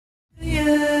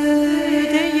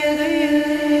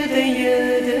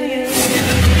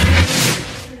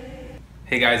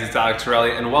guys, it's Alec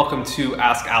Torelli, and welcome to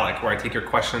Ask Alec, where I take your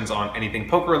questions on anything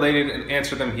poker related and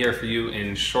answer them here for you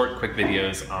in short, quick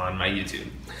videos on my YouTube.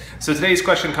 So today's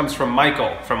question comes from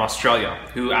Michael from Australia,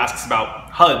 who asks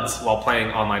about HUDs while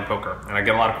playing online poker. And I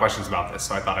get a lot of questions about this,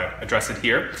 so I thought I'd address it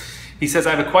here. He says,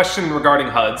 I have a question regarding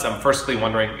HUDs. I'm firstly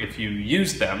wondering if you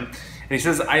use them. And he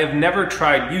says, I have never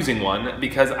tried using one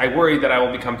because I worry that I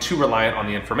will become too reliant on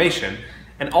the information,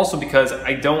 and also because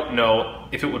I don't know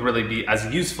if it would really be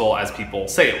as useful as people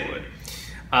say it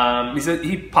would.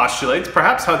 He postulates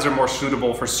perhaps HUDs are more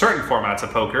suitable for certain formats of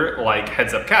poker, like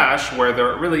heads-up cash, where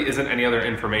there really isn't any other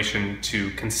information to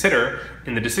consider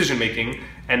in the decision-making,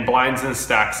 and blinds and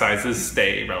stack sizes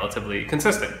stay relatively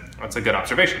consistent. That's a good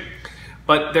observation.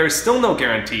 But there's still no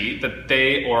guarantee that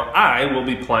they or I will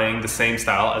be playing the same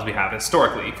style as we have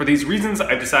historically. For these reasons,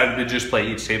 I've decided to just play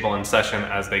each table in session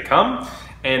as they come,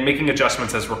 and making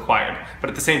adjustments as required.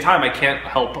 But at the same time, I can't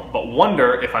help but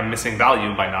wonder if I'm missing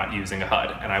value by not using a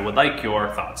HUD, and I would like your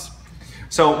thoughts.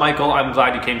 So Michael, I'm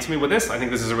glad you came to me with this. I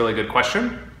think this is a really good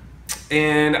question,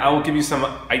 and I will give you some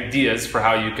ideas for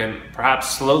how you can perhaps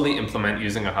slowly implement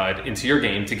using a HUD into your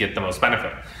game to get the most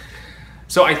benefit.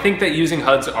 So I think that using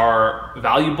HUDs are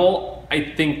valuable.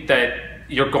 I think that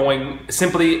you're going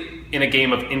simply in a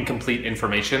game of incomplete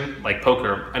information like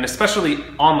poker, and especially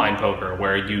online poker,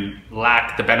 where you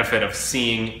lack the benefit of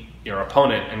seeing your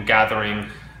opponent and gathering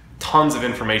tons of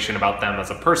information about them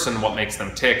as a person, what makes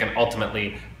them tick, and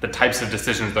ultimately the types of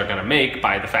decisions they're gonna make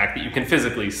by the fact that you can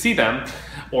physically see them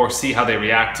or see how they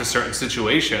react to certain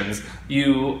situations.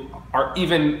 You are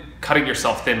even cutting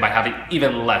yourself thin by having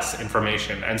even less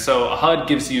information. And so a HUD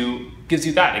gives you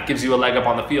that. It gives you a leg up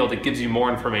on the field. It gives you more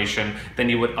information than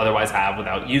you would otherwise have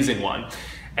without using one.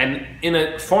 And in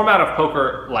a format of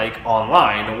poker like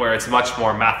online, where it's much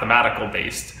more mathematical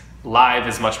based, live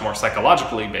is much more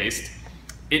psychologically based,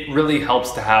 it really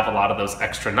helps to have a lot of those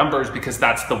extra numbers because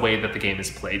that's the way that the game is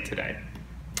played today.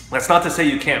 That's not to say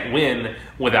you can't win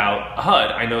without a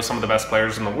HUD. I know some of the best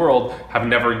players in the world have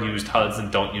never used HUDs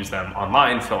and don't use them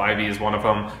online. Phil Ivey is one of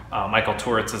them. Michael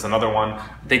Turits is another one.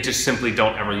 They just simply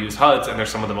don't ever use HUDs, and they're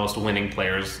some of the most winning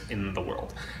players in the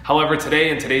world. However, today,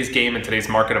 in today's game, in today's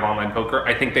market of online poker,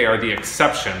 I think they are the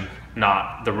exception,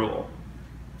 not the rule.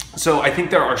 So I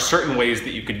think there are certain ways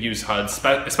that you could use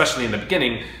HUDs, especially in the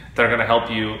beginning, that are going to help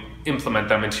you implement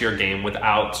them into your game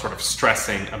without sort of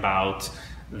stressing about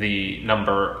the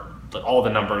number, all the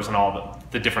numbers and all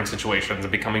the different situations,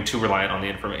 and becoming too reliant on the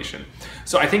information.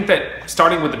 So I think that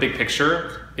starting with the big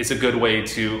picture is a good way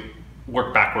to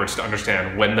work backwards to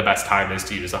understand when the best time is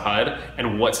to use a HUD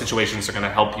and what situations are going to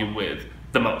help you with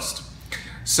the most.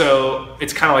 So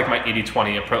it's kind of like my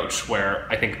 80-20 approach,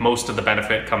 where I think most of the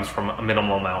benefit comes from a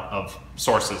minimal amount of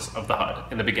sources of the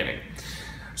HUD in the beginning.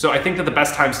 So I think that the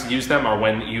best times to use them are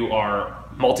when you are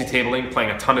multi-tabling, playing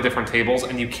a ton of different tables,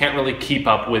 and you can't really keep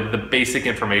up with the basic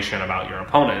information about your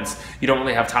opponents. You don't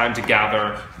really have time to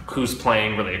gather who's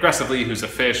playing really aggressively, who's a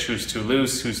fish, who's too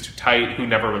loose, who's too tight, who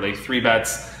never really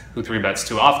 3-bets, who 3-bets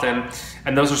too often.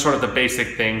 And those are sort of the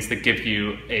basic things that give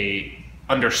you a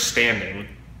understanding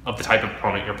of the type of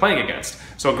opponent you're playing against.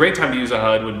 So a great time to use a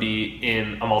HUD would be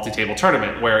in a multi-table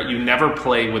tournament where you never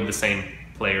play with the same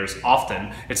players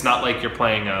often. It's not like you're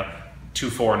playing a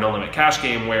 2-4 no limit cash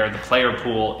game where the player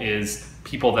pool is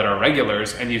people that are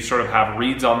regulars and you sort of have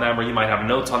reads on them, or you might have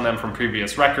notes on them from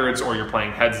previous records, or you're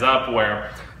playing heads up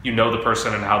where you know the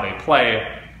person and how they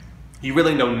play. You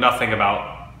really know nothing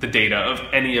about the data of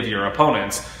any of your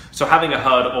opponents. So having a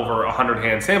HUD over 100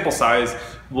 hand sample size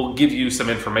will give you some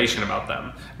information about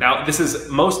them. Now, this is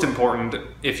most important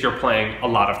if you're playing a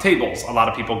lot of tables. A lot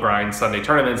of people grind Sunday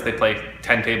tournaments, they play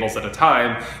 10 tables at a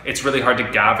time. It's really hard to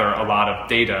gather a lot of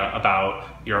data about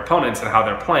your opponents and how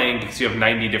they're playing because you have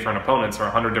 90 different opponents or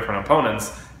 100 different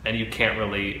opponents, and you can't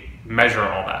really measure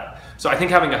all that. So I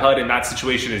think having a HUD in that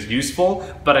situation is useful,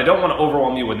 but I don't want to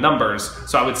overwhelm you with numbers.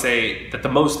 So I would say that the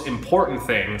most important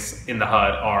things in the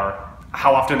HUD are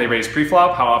how often they raise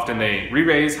pre-flop, how often they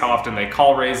re-raise, how often they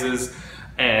call raises,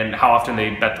 and how often they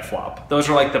bet the flop. Those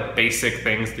are like the basic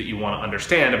things that you want to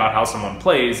understand about how someone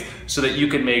plays so that you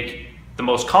can make the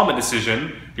most common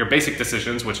decision, your basic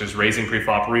decisions, which is raising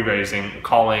pre-flop, re-raising,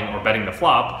 calling, or betting the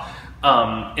flop,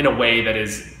 in a way that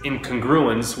is in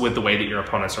congruence with the way that your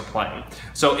opponents are playing.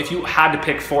 So if you had to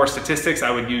pick 4 statistics,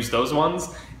 I would use those ones.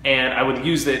 And I would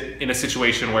use it in a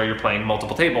situation where you're playing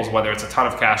multiple tables, whether it's a ton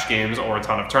of cash games or a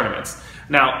ton of tournaments.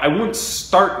 Now, I wouldn't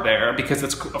start there because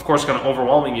it's of course going to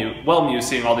overwhelm you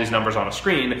seeing all these numbers on a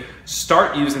screen.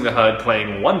 Start using the HUD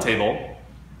playing one table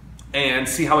and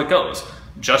see how it goes.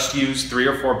 Just use 3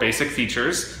 or 4 basic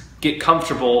features. Get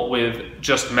comfortable with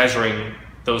just measuring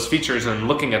those features and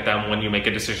looking at them when you make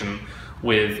a decision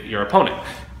with your opponent.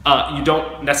 You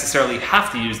don't necessarily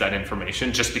have to use that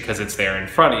information just because it's there in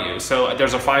front of you. So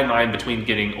there's a fine line between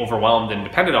getting overwhelmed and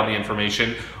dependent on the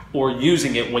information or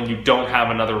using it when you don't have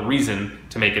another reason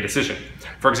to make a decision.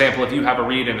 For example, if you have a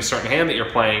read in a certain hand that you're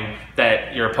playing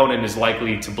that your opponent is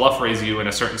likely to bluff raise you in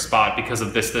a certain spot because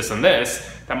of this, this, and this,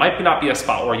 that might not be a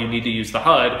spot where you need to use the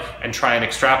HUD and try and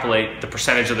extrapolate the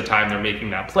percentage of the time they're making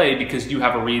that play because you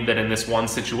have a read that in this one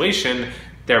situation,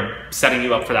 they're setting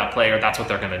you up for that play or that's what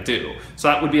they're gonna do. So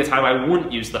that would be a time I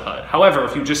wouldn't use the HUD. However,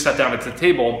 if you just sat down at the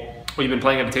table or you've been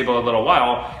playing at the table a little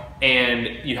while and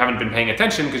you haven't been paying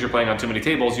attention because you're playing on too many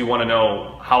tables, you wanna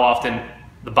know how often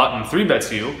the button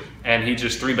 3-bets you and he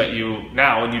just 3-bet you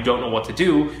now and you don't know what to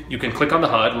do, you can click on the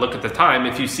HUD, look at the time.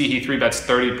 If you see he 3-bets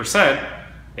 30%,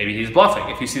 maybe he's bluffing.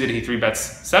 If you see that he 3-bets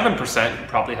 7%, he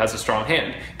probably has a strong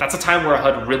hand. That's a time where a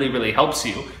HUD really, really helps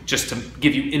you just to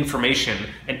give you information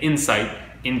and insight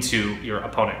into your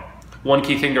opponent. One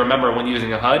key thing to remember when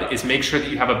using a HUD is make sure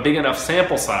that you have a big enough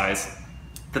sample size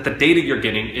that the data you're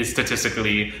getting is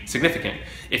statistically significant.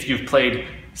 If you've played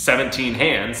 17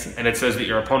 hands and it says that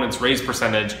your opponent's raise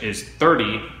percentage is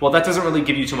 30, well, that doesn't really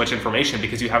give you too much information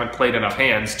because you haven't played enough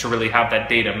hands to really have that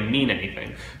data mean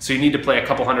anything. So you need to play a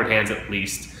couple hundred hands at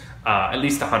least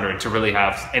 100 to really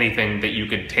have anything that you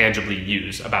could tangibly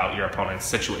use about your opponent's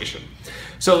situation.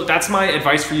 So that's my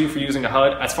advice for you for using a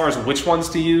HUD. As far as which ones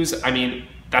to use, I mean,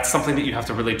 that's something that you have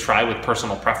to really try with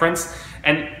personal preference.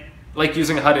 And like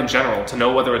using a HUD in general, to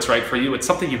know whether it's right for you, it's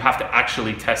something you have to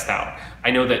actually test out.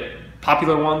 I know that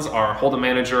popular ones are Holdem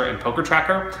Manager and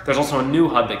PokerTracker. There's also a new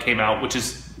HUD that came out, which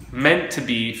is meant to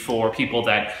be for people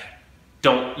that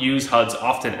don't use HUDs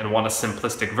often and want a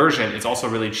simplistic version. It's also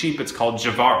really cheap. It's called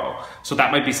Jivaro. So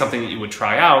that might be something that you would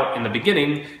try out in the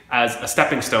beginning as a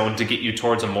stepping stone to get you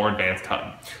towards a more advanced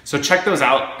HUD. So check those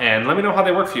out and let me know how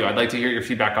they work for you. I'd like to hear your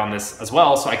feedback on this as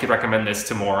well so I could recommend this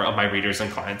to more of my readers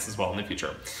and clients as well in the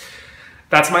future.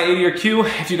 That's my 80-year queue.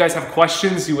 If you guys have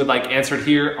questions you would like answered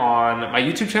here on my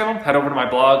YouTube channel, head over to my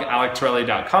blog,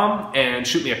 alectorelli.com, and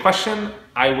shoot me a question.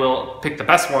 I will pick the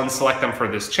best ones, select them for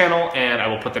this channel, and I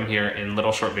will put them here in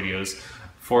little short videos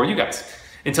for you guys.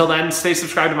 Until then, stay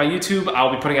subscribed to my YouTube.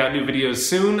 I'll be putting out new videos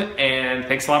soon, and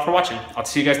thanks a lot for watching. I'll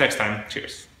see you guys next time.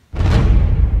 Cheers.